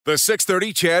The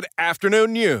 6:30 CHED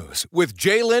Afternoon News with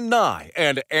Jaylen Nye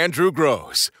and Andrew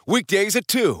Gross. Weekdays at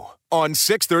 2 on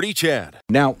 6:30 CHED.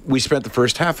 Now, we spent the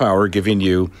first half hour giving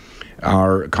you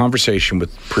our conversation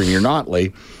with Premier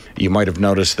Notley. You might have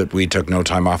noticed that we took no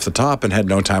time off the top and had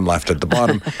no time left at the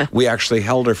bottom. We actually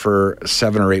held her for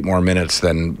 7 or 8 more minutes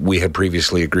than we had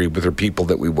previously agreed with her people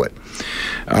that we would.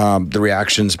 The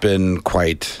reaction's been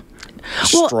quite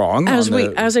strong.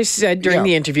 As I said during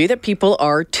the interview, that people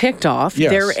are ticked off.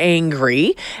 Yes. They're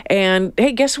angry. And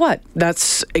hey, guess what?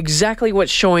 That's exactly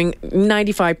what's showing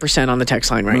 95% on the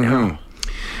text line right now.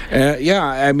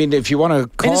 I mean, if you want to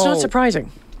call... And it's not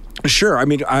surprising. Sure. I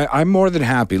mean, I'm more than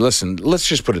happy. Listen, let's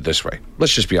just put it this way.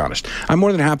 Let's just be honest. I'm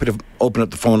more than happy to open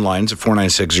up the phone lines at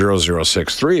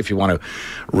 496-0063 if you want to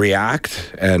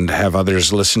react and have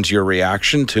others listen to your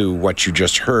reaction to what you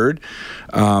just heard.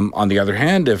 On the other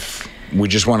hand, if we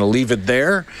just want to leave it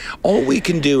there, all we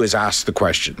can do is ask the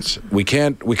questions. We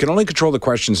can only control the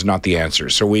questions, not the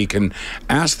answers. So we can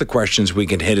ask the questions, we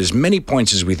can hit as many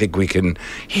points as we think we can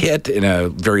hit in a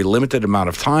very limited amount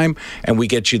of time, and we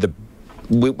get you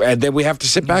and then we have to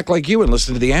sit back like you and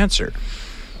listen to the answer.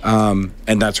 And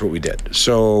that's what we did.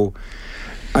 So,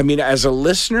 I mean, as a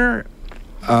listener,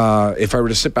 if I were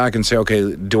to sit back and say,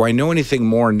 okay, do I know anything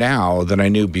more now than I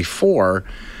knew before?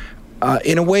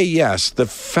 In a way, yes. The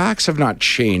facts have not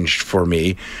changed for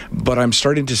me, but I'm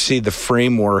starting to see the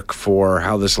framework for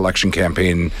how this election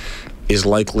campaign is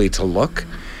likely to look.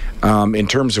 In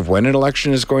terms of when an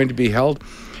election is going to be held,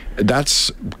 that's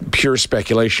pure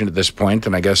speculation at this point,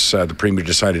 and I guess the Premier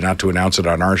decided not to announce it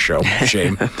on our show.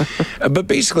 Shame. But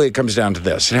basically, it comes down to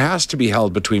this. It has to be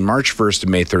held between March 1st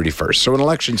and May 31st, so an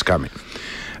election's coming.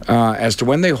 As to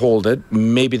when they hold it,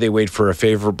 maybe they wait for a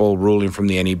favorable ruling from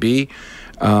the NEB,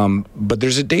 but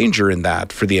there's a danger in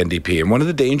that for the NDP, and one of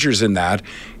the dangers in that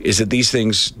is that these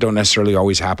things don't necessarily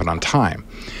always happen on time.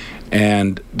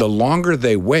 And the longer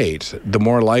they wait, the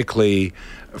more likely,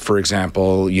 for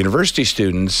example, university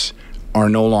students are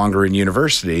no longer in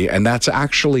university, and that's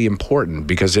actually important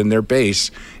because in their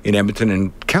base in Edmonton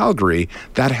and Calgary,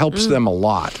 that helps them a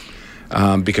lot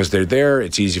because they're there,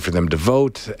 it's easy for them to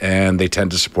vote, and they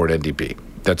tend to support NDP.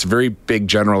 That's a very big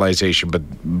generalization, but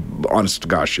honest to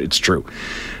gosh, it's true.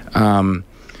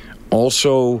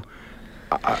 Also,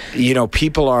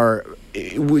 people are...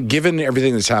 Given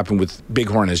everything that's happened with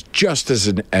Bighorn as just as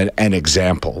an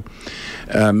example,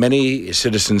 many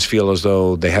citizens feel as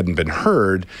though they hadn't been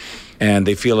heard, and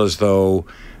they feel as though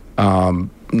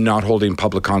not holding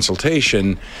public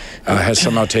consultation has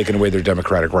somehow taken away their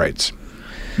democratic rights.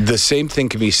 The same thing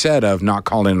can be said of not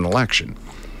calling an election.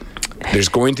 There's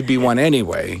going to be one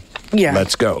anyway. Yeah.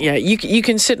 Let's go. Yeah, you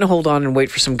can sit and hold on and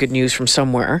wait for some good news from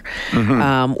somewhere,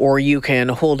 or you can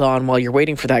hold on while you're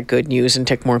waiting for that good news and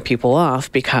tick more people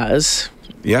off because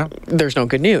there's no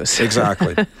good news.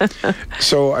 Exactly.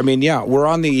 So, I mean, we're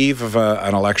on the eve of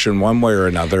an election one way or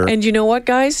another. And you know what,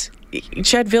 guys?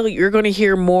 Chadville, you're going to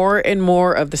hear more and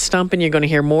more of the stump, and you're going to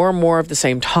hear more and more of the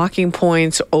same talking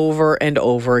points over and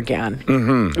over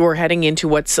again. We're heading into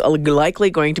what's likely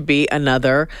going to be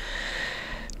another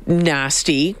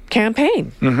nasty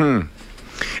campaign. And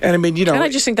I mean, and I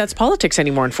just think that's politics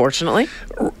anymore, unfortunately.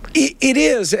 It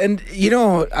is. And,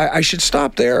 I should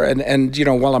stop there and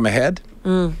while I'm ahead.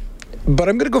 But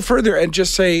I'm going to go further and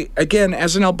just say, again,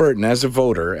 as an Albertan, as a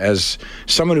voter, as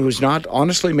someone who's not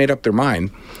honestly made up their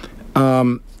mind,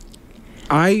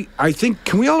 I think,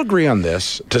 can we all agree on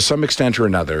this to some extent or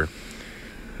another,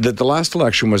 that the last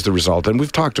election was the result, and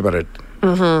we've talked about it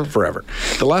forever.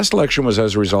 The last election was,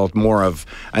 as a result, more of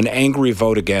an angry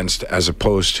vote against as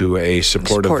opposed to a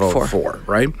supportive vote for,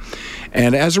 right?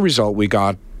 And as a result, we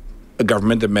got a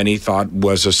government that many thought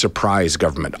was a surprise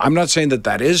government. I'm not saying that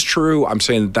that is true. I'm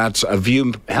saying that that's a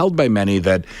view held by many,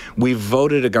 that we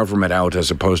voted a government out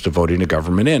as opposed to voting a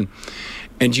government in.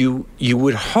 And you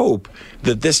would hope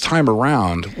that this time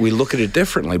around we look at it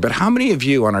differently. But how many of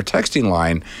you on our texting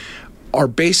line are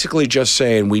basically just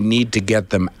saying we need to get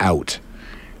them out?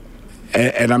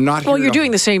 And I'm not. Well, you're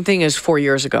doing the same thing as 4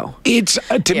 years ago. It's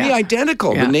to me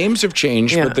identical. The names have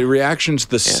changed, but the reaction's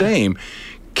the same.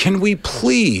 Can we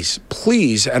please,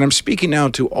 and I'm speaking now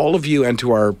to all of you and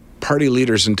to our party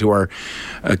leaders and to our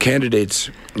candidates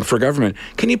for government,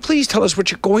 can you please tell us what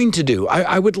you're going to do?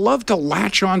 I would love to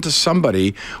latch on to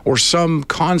somebody or some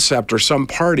concept or some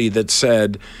party that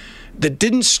said, that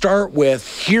didn't start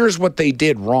with, here's what they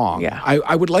did wrong.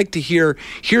 I would like to hear,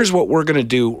 here's what we're going to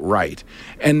do right.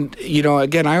 And,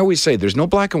 again, I always say there's no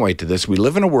black and white to this. We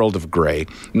live in a world of gray.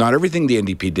 Not everything the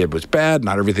NDP did was bad.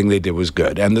 Not everything they did was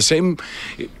good. And the same,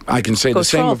 I can say the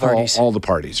same of all the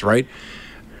parties, right?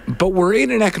 But we're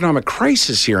in an economic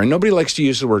crisis here, and nobody likes to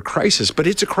use the word crisis, but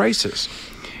it's a crisis.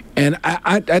 And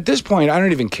at this point, I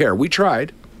don't even care. We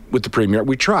tried with the Premier.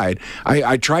 We tried.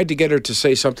 I tried to get her to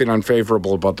say something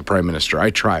unfavorable about the Prime Minister.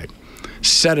 I tried.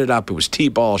 Set it up. It was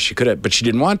T-ball. She could have, but she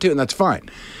didn't want to, and that's fine.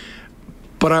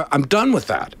 But I'm done with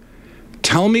that.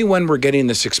 Tell me when we're getting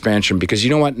this expansion, because you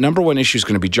know what? Number one issue is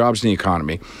going to be jobs in the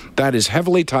economy. That is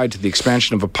heavily tied to the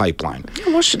expansion of a pipeline.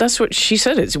 Well, that's what she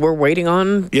said. Is we're waiting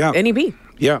on NEB.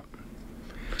 Yeah.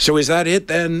 So is that it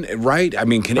then, right? I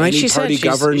mean, can any party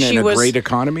govern in a great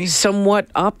economy? Somewhat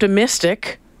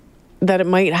optimistic that it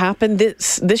might happen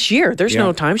this year. There's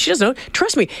no time. She doesn't know.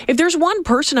 Trust me, if there's one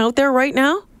person out there right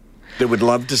now that would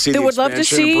love to see the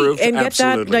expansion improved, and get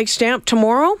that stamped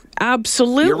tomorrow,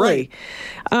 absolutely. You're right.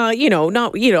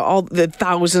 Not all the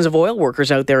thousands of oil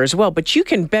workers out there as well, but you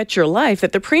can bet your life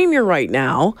that the Premier right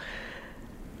now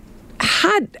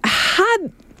had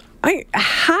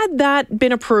that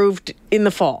been approved in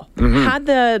the fall, had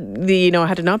had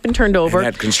it not been turned over, and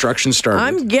had construction started,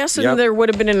 I'm guessing there would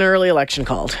have been an early election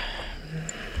called.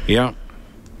 Yeah.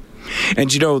 And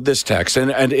this text,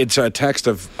 and it's a text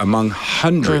of among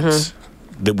hundreds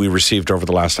that we received over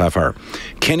the last half hour.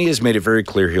 Kenny has made it very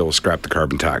clear he will scrap the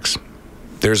carbon tax.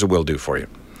 There's a will do for you.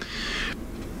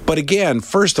 But again,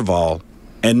 first of all,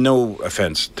 and no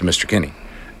offense to Mr. Kenny,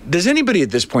 does anybody at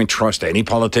this point trust any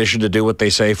politician to do what they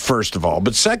say, first of all?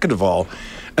 But second of all,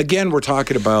 again, we're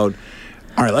talking about,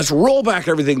 all right, let's roll back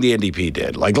everything the NDP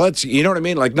did. Like, you know what I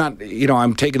mean? Like, not,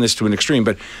 I'm taking this to an extreme,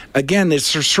 but again, there's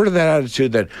sort of that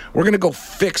attitude that we're going to go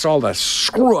fix all the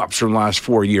screw-ups from the last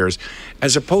 4 years,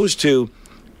 as opposed to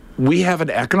we have an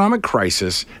economic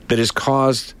crisis that is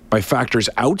caused by factors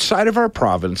outside of our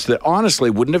province that honestly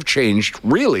wouldn't have changed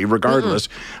really regardless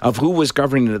of who was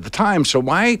governing at the time. So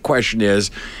my question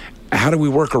is, how do we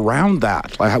work around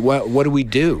that? Like, what do we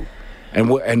do? And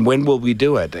when will we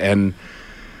do it? And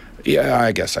yeah,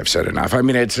 I guess I've said enough. I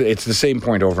mean, it's the same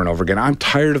point over and over again. I'm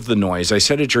tired of the noise. I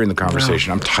said it during the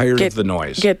conversation. I'm tired of the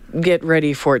noise. Get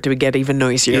ready for it to get even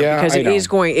noisier, because it is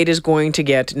going to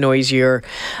get noisier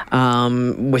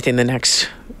within the next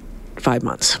 5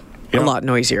 months. A lot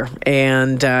noisier,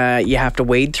 and you have to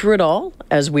wade through it all,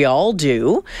 as we all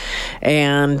do.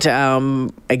 And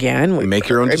again, make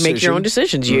your own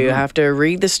decisions. You have to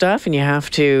read the stuff, and you have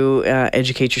to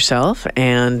educate yourself,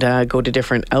 and go to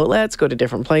different outlets, go to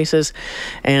different places,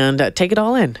 and take it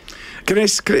all in. Can I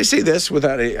say this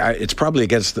without it's probably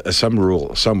against some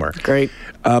rule somewhere. Great.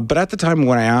 But at the time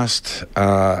when I asked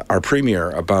our Premier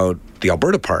about the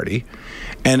Alberta Party,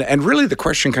 and really the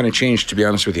question kind of changed, to be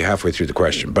honest with you, halfway through the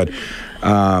question. But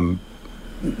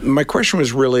my question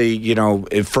was really,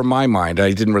 from my mind,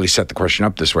 I didn't really set the question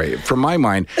up this way. From my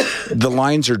mind, the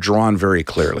lines are drawn very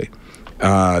clearly.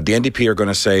 The NDP are going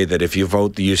to say that if you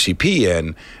vote the UCP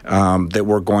in, that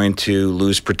we're going to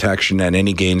lose protection and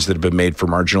any gains that have been made for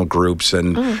marginal groups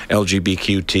and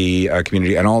LGBTQT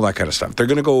community and all that kind of stuff. They're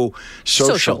going to go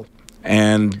social.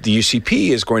 And the UCP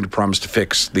is going to promise to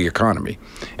fix the economy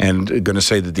and going to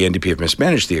say that the NDP have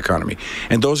mismanaged the economy.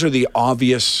 And those are the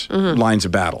obvious lines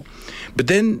of battle. But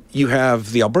then you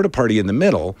have the Alberta Party in the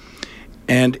middle.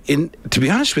 And to be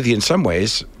honest with you, in some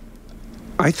ways,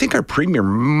 I think our Premier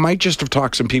might just have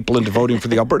talked some people into voting for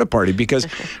the Alberta Party, because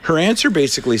her answer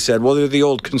basically said, well, they're the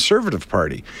old Conservative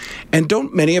Party. And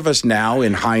don't many of us now,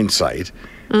 in hindsight,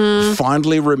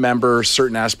 fondly remember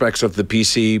certain aspects of the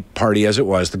PC Party as it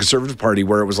was, the Conservative Party,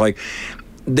 where it was like,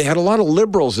 they had a lot of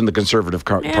liberals in the Conservative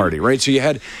Party, right? So you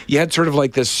had sort of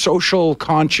like this social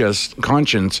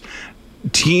conscience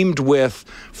teamed with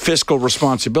fiscal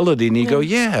responsibility, and you go,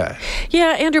 yeah,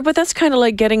 Andrew, but that's kind of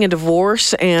like getting a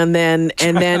divorce, and then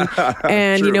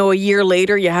a year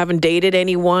later you haven't dated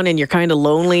anyone, and you're kind of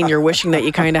lonely, and you're wishing that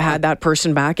you kind of had that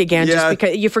person back again, just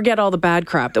because you forget all the bad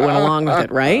crap that went along with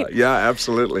it, right? Yeah,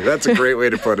 absolutely. That's a great way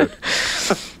to put it.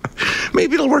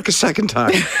 Maybe it'll work a second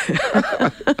time.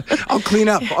 I'll clean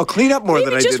up more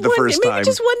than I did the first time. Maybe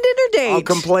just one dinner date. I'll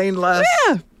complain less.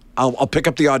 Yeah. I'll pick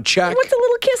up the odd check. What's a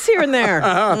little kiss here and there?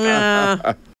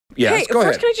 Yes, hey, go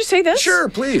ahead. First, can I just say this? Sure,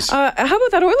 please. How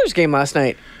about that Oilers game last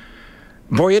night?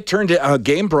 Boy, a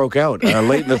game broke out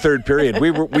late in the third period.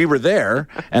 We were there,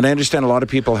 and I understand a lot of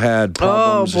people had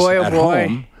problems at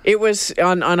home. It was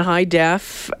on high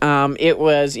def. It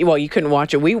was, you couldn't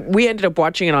watch it. We ended up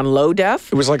watching it on low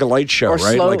def. It was like a light show,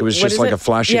 right? Slow, like it was just like a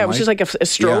flashing light. Yeah, it was just like a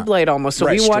strobe light almost. So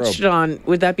we watched it on,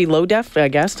 would that be low def, I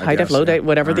guess? High def, low def,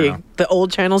 whatever the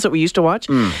old channels that we used to watch.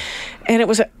 And it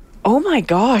was, oh my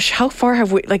gosh, how far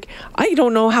have we, I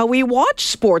don't know how we watched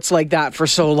sports like that for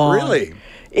so long. Really?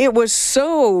 It was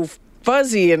so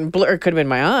fuzzy and blur. It could have been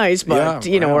my eyes, but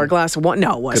Yeah, or a glass of wine.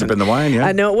 No, it wasn't. been the wine,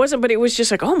 yeah. No, it wasn't. But it was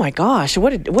just like, oh my gosh,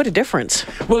 what a difference.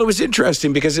 Well, it was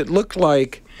interesting because it looked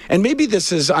like, and maybe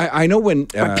this is, I know when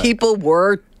People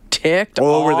were ticked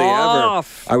were they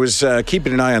off. ever? I was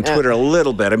keeping an eye on Twitter a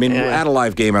little bit. I mean, at a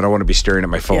live game, I don't want to be staring at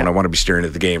my phone. Yeah. I want to be staring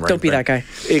at the game, right? Don't be that guy.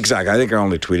 Exactly. I think I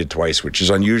only tweeted twice, which is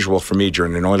unusual for me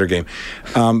during an Oiler game.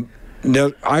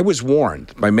 Now, I was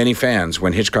warned by many fans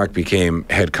when Hitchcock became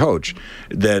head coach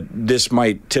that this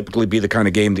might typically be the kind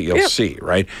of game that you'll see,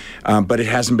 right? But it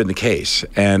hasn't been the case.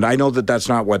 And I know that that's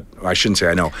not what, I shouldn't say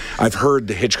I know. I've heard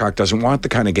that Hitchcock doesn't want the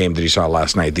kind of game that he saw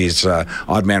last night, these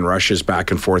odd man rushes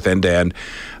back and forth, end to end.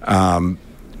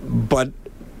 But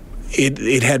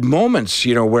it had moments,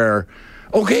 where,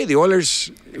 okay, the Oilers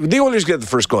get the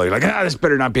first goal. You're like, this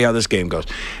better not be how this game goes.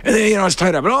 And then, it's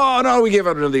tied up. And, oh, no, we gave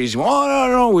up another easy one. Oh,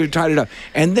 no, we tied it up.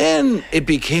 And then it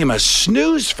became a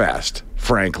snooze fest,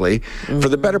 frankly, for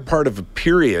the better part of a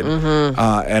period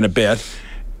and a bit.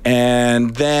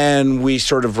 And then we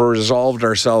sort of resolved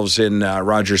ourselves in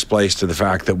Rogers Place to the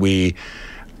fact that we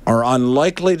are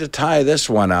unlikely to tie this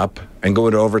one up and go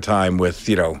into overtime with,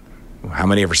 how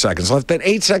many ever seconds left? Then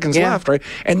 8 seconds left, right?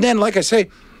 And then, like I say,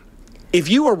 if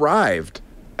you arrived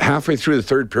halfway through the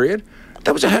third period,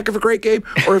 that was a heck of a great game.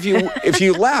 Or if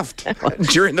you left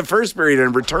during the first period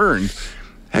and returned,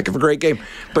 heck of a great game.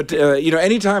 But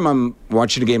anytime I'm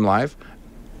watching a game live,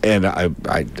 and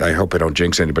I hope I don't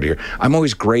jinx anybody here, I'm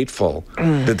always grateful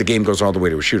that the game goes all the way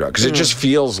to a shootout, because it just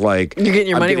feels like you're getting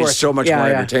your money worth. So much more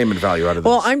entertainment value out of this.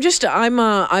 Well,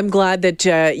 I'm glad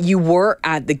that you were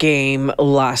at the game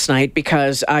last night,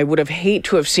 because I would have hate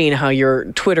to have seen how your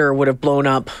Twitter would have blown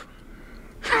up.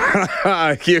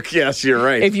 Yes, you're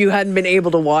right. If you hadn't been able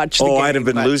to watch the game. I'd have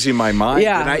been losing my mind.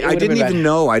 Yeah, and I didn't even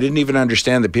know. I didn't even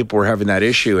understand that people were having that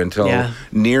issue until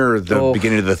near the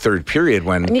beginning of the third period,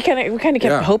 when and we kind of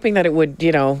kept hoping that it would,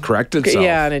 correct itself.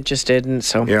 Yeah, and it just didn't.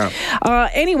 So yeah.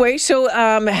 Anyway, so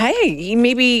hey,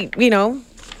 maybe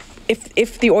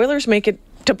if the Oilers make it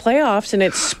to playoffs and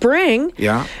it's spring,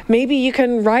 maybe you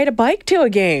can ride a bike to a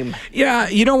game. Yeah,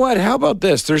 you know what? How about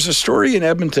this? There's a story in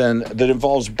Edmonton that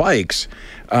involves bikes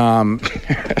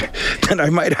that I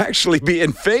might actually be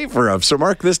in favor of. So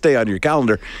mark this day on your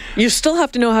calendar. You still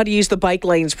have to know how to use the bike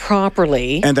lanes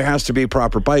properly. And there has to be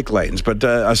proper bike lanes. But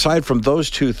aside from those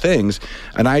two things,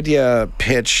 an idea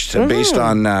pitched based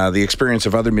on the experience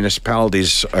of other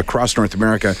municipalities across North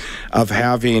America of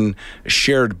having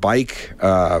shared bike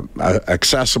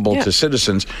accessible to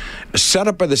citizens, set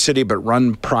up by the city but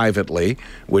run privately,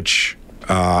 which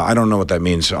I don't know what that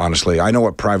means, honestly. I know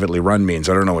what privately run means.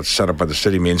 I don't know what set up by the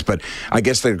city means, but I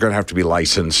guess they're going to have to be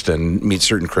licensed and meet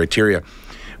certain criteria.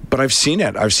 But I've seen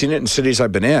it. I've seen it in cities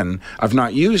I've been in. I've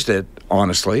not used it,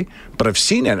 honestly, but I've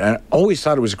seen it, and I always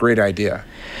thought it was a great idea.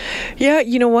 Yeah,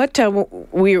 you know what?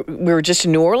 We were just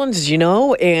in New Orleans, as you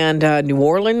know, and New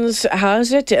Orleans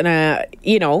has it. And,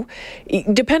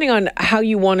 depending on how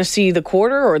you want to see the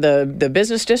quarter or the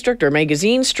business district or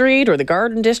Magazine Street or the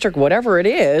Garden District, whatever it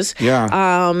is,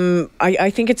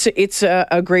 I think it's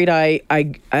a great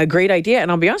idea.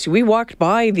 And I'll be honest with you, we walked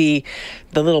by the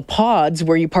little pods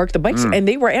where you park the bikes, and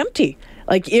they were empty.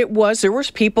 Like there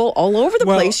was people all over the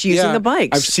place using the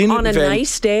bikes. I've seen it on a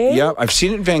nice day. Yeah, I've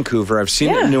seen it in Vancouver. I've seen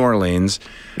it in New Orleans.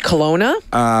 Kelowna?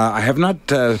 I have not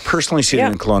personally seen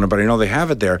it in Kelowna, but I know they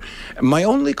have it there. My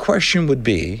only question would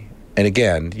be, and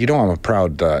again, I'm a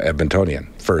proud Edmontonian,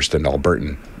 first, and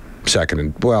Albertan second,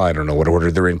 and I don't know what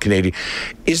order they're in, Canadian.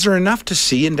 Is there enough to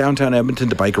see in downtown Edmonton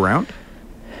to bike around?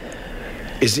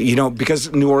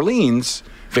 Because New Orleans...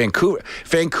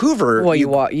 Vancouver. Well, you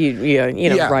ride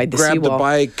the grab seawall. the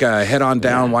bike, head on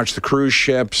down, watch the cruise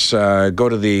ships, go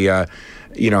to the,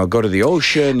 go to the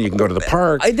ocean. You can go to the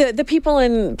park. The people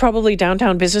in probably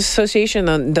Downtown Business Association,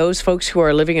 and those folks who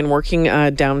are living and working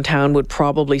downtown would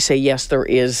probably say yes, there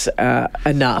is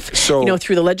enough. So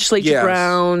through the legislature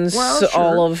grounds,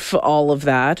 all of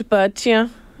that. But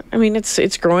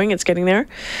it's growing. It's getting there.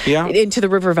 Yeah, into the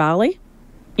River Valley.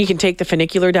 You can take the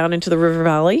funicular down into the River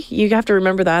Valley. You have to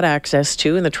remember that access,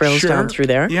 too, and the trails down through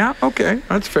there. Yeah, okay.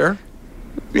 That's fair.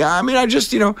 Yeah, I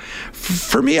just,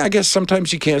 for me, I guess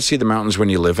sometimes you can't see the mountains when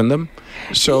you live in them.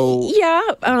 So... Yeah,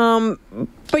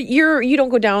 but you don't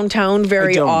go downtown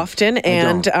very often.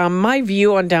 And my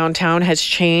view on downtown has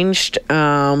changed...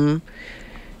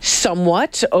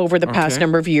 somewhat over the past Okay.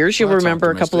 number of years. You'll Well, that's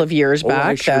remember a couple of optimistic. years Oh,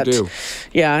 I back sure do.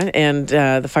 yeah, and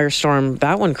the firestorm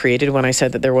that one created when I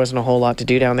said that there wasn't a whole lot to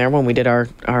do down there when we did our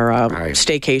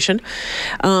staycation.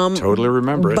 Totally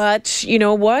remember it. But you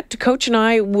know what? Coach and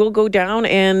I will go down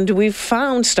and we've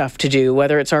found stuff to do,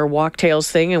 whether it's our walk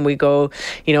tails thing and we go,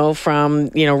 from,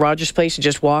 Rogers Place and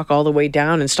just walk all the way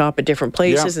down and stop at different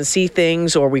places and see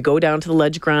things, or we go down to the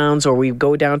Ledge Grounds, or we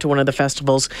go down to one of the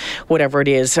festivals, whatever it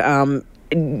is.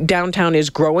 Downtown is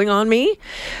growing on me,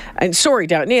 and sorry,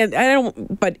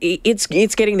 but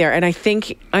it's getting there. And I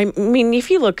think,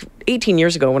 if you look 18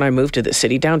 years ago when I moved to the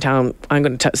city, downtown, I'm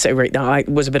going to say right now,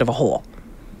 was a bit of a hole.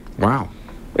 Wow.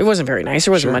 It wasn't very nice.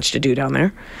 There wasn't much to do down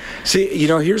there. See,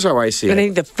 here's how I see it. I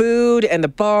think the food and the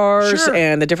bars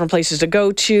and the different places to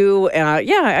go to,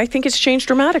 I think it's changed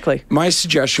dramatically. My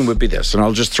suggestion would be this, and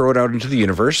I'll just throw it out into the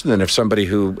universe, and then if somebody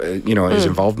who, is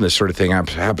involved in this sort of thing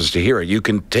happens to hear it, you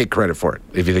can take credit for it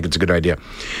if you think it's a good idea.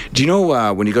 Do you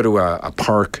know when you go to a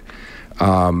park,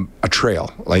 a trail,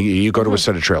 like you go to a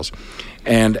set of trails,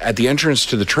 and at the entrance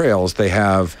to the trails, they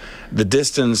have the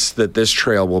distance that this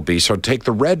trail will be. So take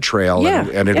the red trail,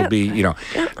 and it'll be,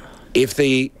 if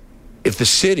the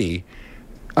city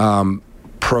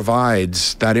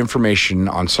provides that information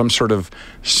on some sort of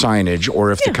signage,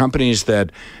 or if the companies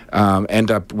that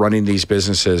end up running these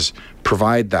businesses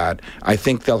provide that, I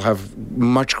think they'll have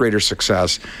much greater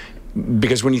success.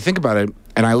 Because when you think about it,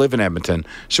 and I live in Edmonton,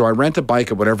 so I rent a bike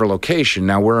at whatever location.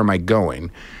 Now, where am I going?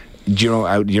 You know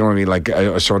what I mean? Like,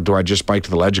 so do I just bike to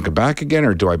the Ledge and come back again,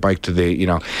 or do I bike to the,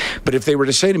 But if they were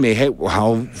to say to me, hey,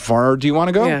 how far do you want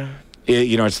to go? Yeah.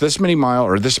 It's this many miles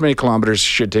or this many kilometers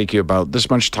should take you about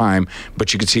this much time,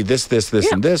 but you can see this,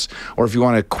 and this. Or if you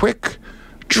want a quick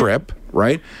trip,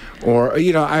 right? Or,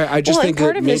 I just think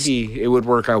that maybe it would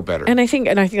work out better. And I think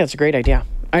that's a great idea.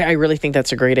 I really think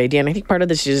that's a great idea. And I think part of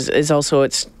this is also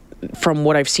it's from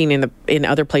what I've seen in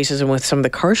other places and with some of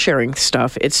the car sharing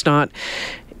stuff, it's not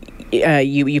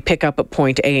you pick up at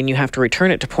point A and you have to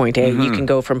return it to point A. You can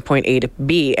go from point A to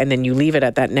B, and then you leave it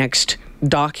at that next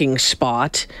docking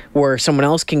spot where someone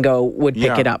else pick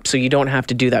it up. So you don't have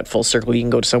to do that full circle. You can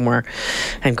go to somewhere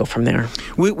and go from there.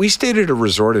 We stayed at a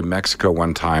resort in Mexico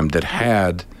one time that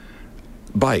had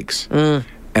bikes. And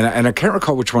I can't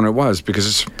recall which one it was because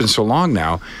it's been so long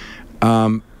now.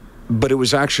 But it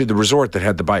was actually the resort that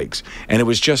had the bikes. And it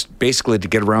was just basically to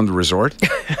get around the resort.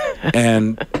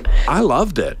 And I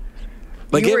loved it.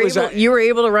 Like you were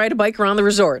able to ride a bike around the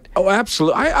resort. Oh,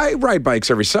 absolutely. I ride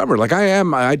bikes every summer. Like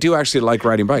I do actually like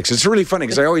riding bikes. It's really funny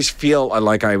because I always feel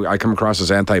like I come across as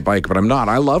anti-bike, but I'm not.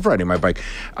 I love riding my bike.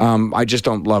 I just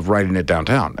don't love riding it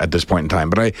downtown at this point in time.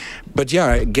 But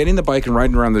yeah, getting the bike and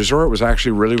riding around the resort was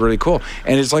actually really, really cool.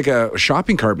 And it's like a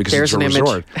shopping cart because it's a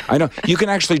resort. I know. You can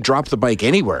actually drop the bike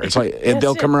anywhere. It's like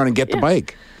they'll come around and get the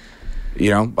bike.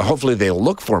 Hopefully they'll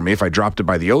look for me if I dropped it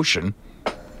by the ocean.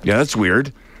 Yeah, that's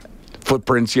weird.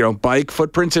 Footprints, bike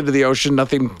footprints into the ocean,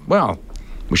 nothing. Well,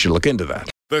 we should look into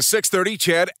that. The 6:30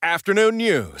 CHED Afternoon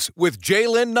News with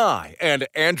Jaylen Nye and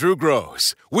Andrew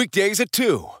Gross. Weekdays at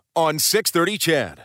 2 on 6:30 CHED.